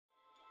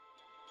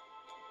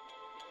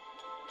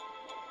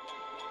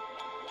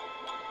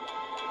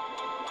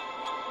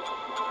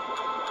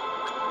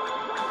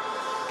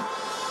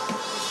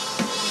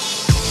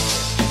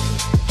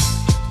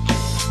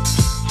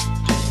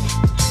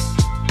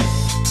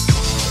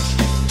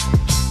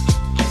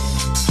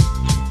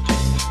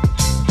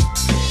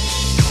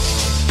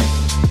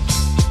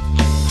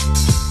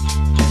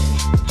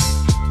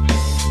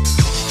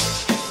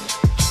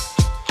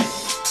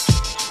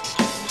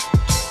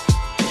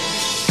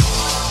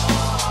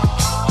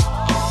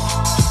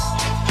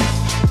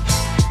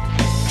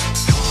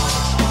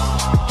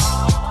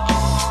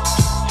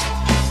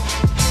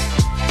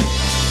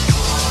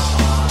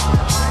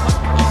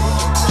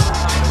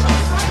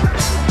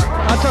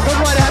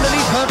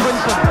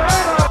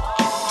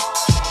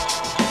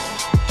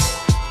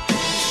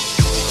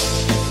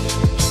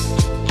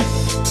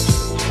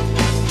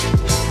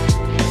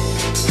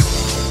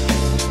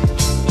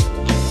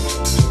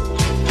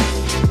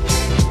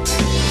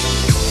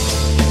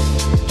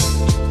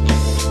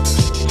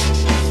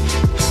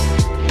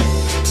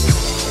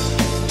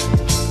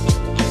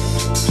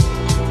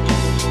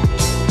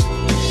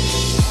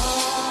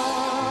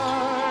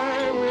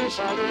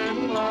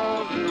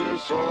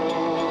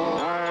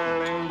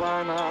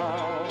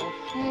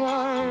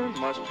Why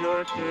must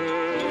your kiss?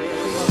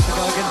 He wants to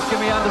go against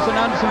Jimmy Anderson.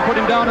 Anderson put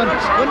him down, and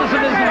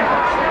Winstone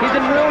he's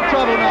in real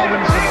trouble now,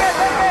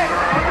 Winstone.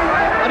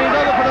 And he's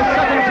over for the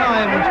second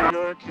time.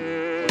 Your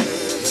kiss.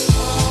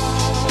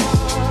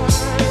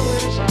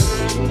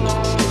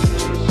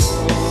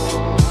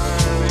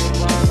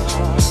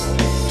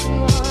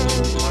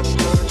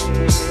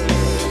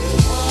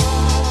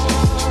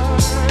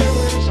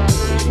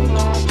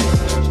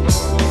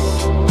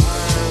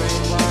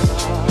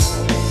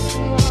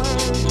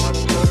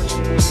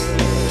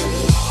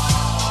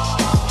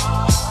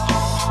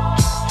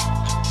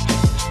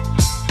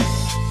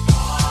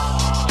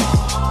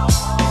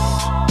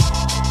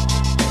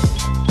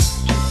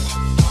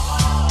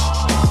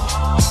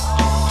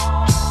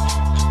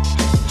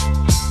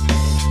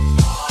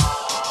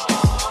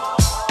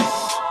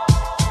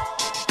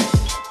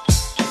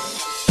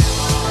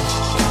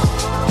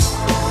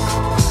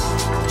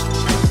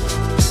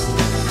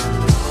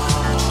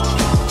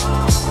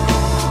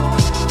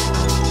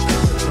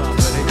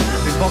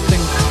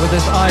 With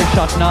his eyes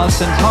shut now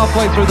since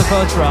halfway through the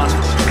first round.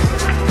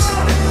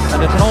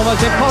 And it's an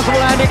almost impossible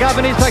handicap,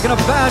 and he's taken a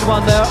bad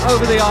one there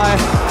over the eye.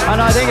 And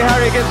I think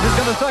Harry Gibbs is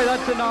going to say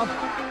that's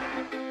enough.